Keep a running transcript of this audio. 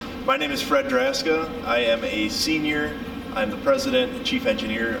My name is Fred Draska. I am a senior. I'm the president and chief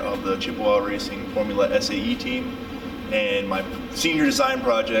engineer of the Chippewa Racing Formula SAE team. And my senior design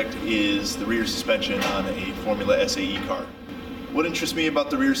project is the rear suspension on a Formula SAE car. What interests me about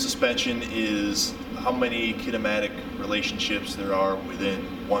the rear suspension is how many kinematic relationships there are within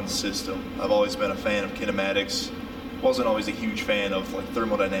one system. I've always been a fan of kinematics. Wasn't always a huge fan of like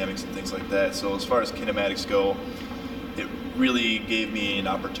thermodynamics and things like that. So as far as kinematics go, it really gave me an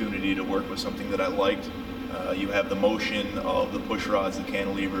opportunity to work with something that I liked. You have the motion of the push rods, the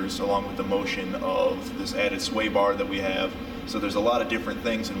cantilevers, along with the motion of this added sway bar that we have. So there's a lot of different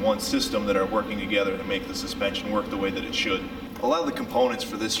things in one system that are working together to make the suspension work the way that it should. A lot of the components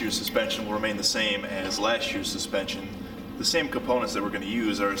for this year's suspension will remain the same as last year's suspension. The same components that we're going to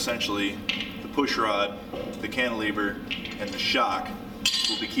use are essentially the push rod, the cantilever, and the shock.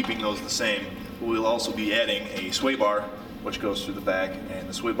 We'll be keeping those the same. We'll also be adding a sway bar, which goes through the back, and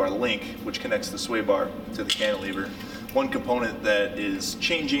the sway bar link, which connects the sway bar to the cantilever. One component that is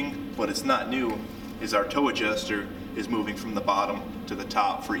changing, but it's not new, is our toe adjuster is moving from the bottom to the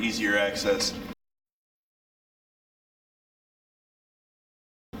top for easier access.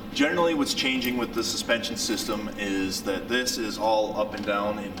 Generally, what's changing with the suspension system is that this is all up and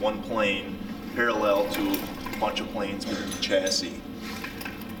down in one plane, parallel to a bunch of planes within the chassis.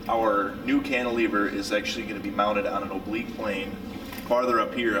 Our new cantilever is actually going to be mounted on an oblique plane farther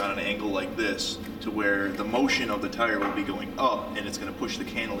up here on an angle like this, to where the motion of the tire will be going up and it's going to push the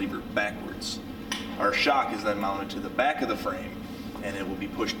cantilever backwards. Our shock is then mounted to the back of the frame and it will be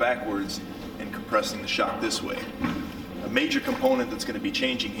pushed backwards and compressing the shock this way. A major component that's going to be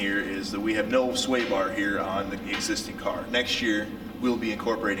changing here is that we have no sway bar here on the existing car. Next year we'll be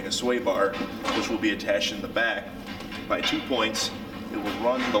incorporating a sway bar, which will be attached in the back by 2 points. It will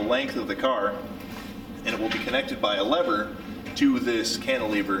run the length of the car, and it will be connected by a lever to this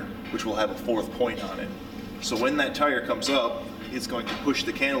cantilever, which will have a 4th point on it. So when that tire comes up, it's going to push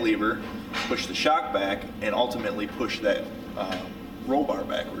the cantilever, push the shock back, and ultimately push that roll bar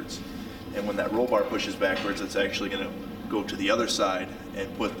backwards. And when that roll bar pushes backwards, it's actually going to go to the other side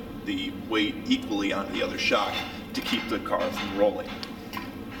and put the weight equally onto the other shock to keep the car from rolling.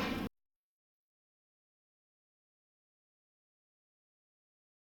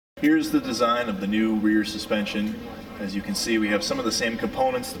 Here's the design of the new rear suspension. As you can see, we have some of the same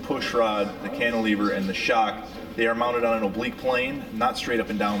components: the push rod, the cantilever, and the shock. They are mounted on an oblique plane, not straight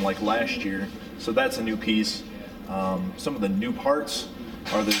up and down like last year, so that's a new piece. Some of the new parts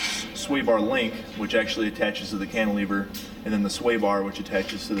are this sway bar link, which actually attaches to the cantilever, and then the sway bar, which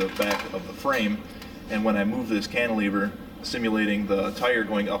attaches to the back of the frame. And when I move this cantilever, simulating the tire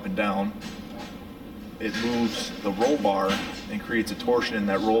going up and down, it moves the roll bar and creates a torsion in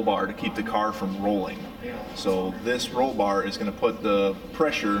that roll bar to keep the car from rolling. So this roll bar is going to put the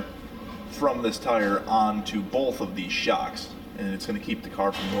pressure from this tire onto both of these shocks, and it's going to keep the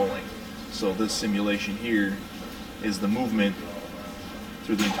car from rolling. So this simulation here is the movement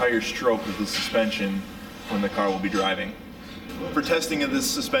through the entire stroke of the suspension when the car will be driving. For testing of this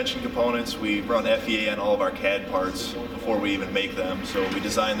suspension components, we run FEA on all of our CAD parts before we even make them. So we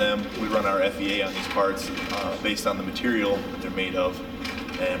design them, we run our FEA on these parts based on the material that they're made of,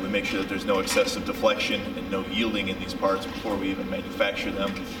 and we make sure that there's no excessive deflection and no yielding in these parts before we even manufacture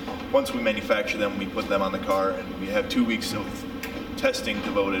them. Once we manufacture them, we put them on the car, and we have 2 weeks of testing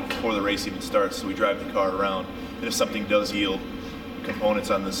devoted before the race even starts, so we drive the car around, and if something does yield,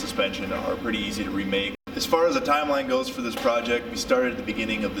 components on the suspension are pretty easy to remake. As far as the timeline goes for this project, we started at the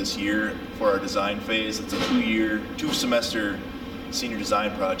beginning of this year for our design phase. It's a 2-semester senior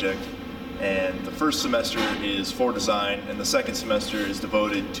design project, and the first semester is for design, and the second semester is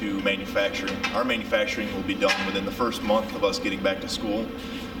devoted to manufacturing. Our manufacturing will be done within the first month of us getting back to school,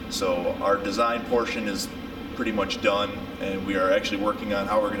 so our design portion is pretty much done, and we are actually working on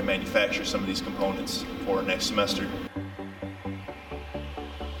how we're going to manufacture some of these components for next semester.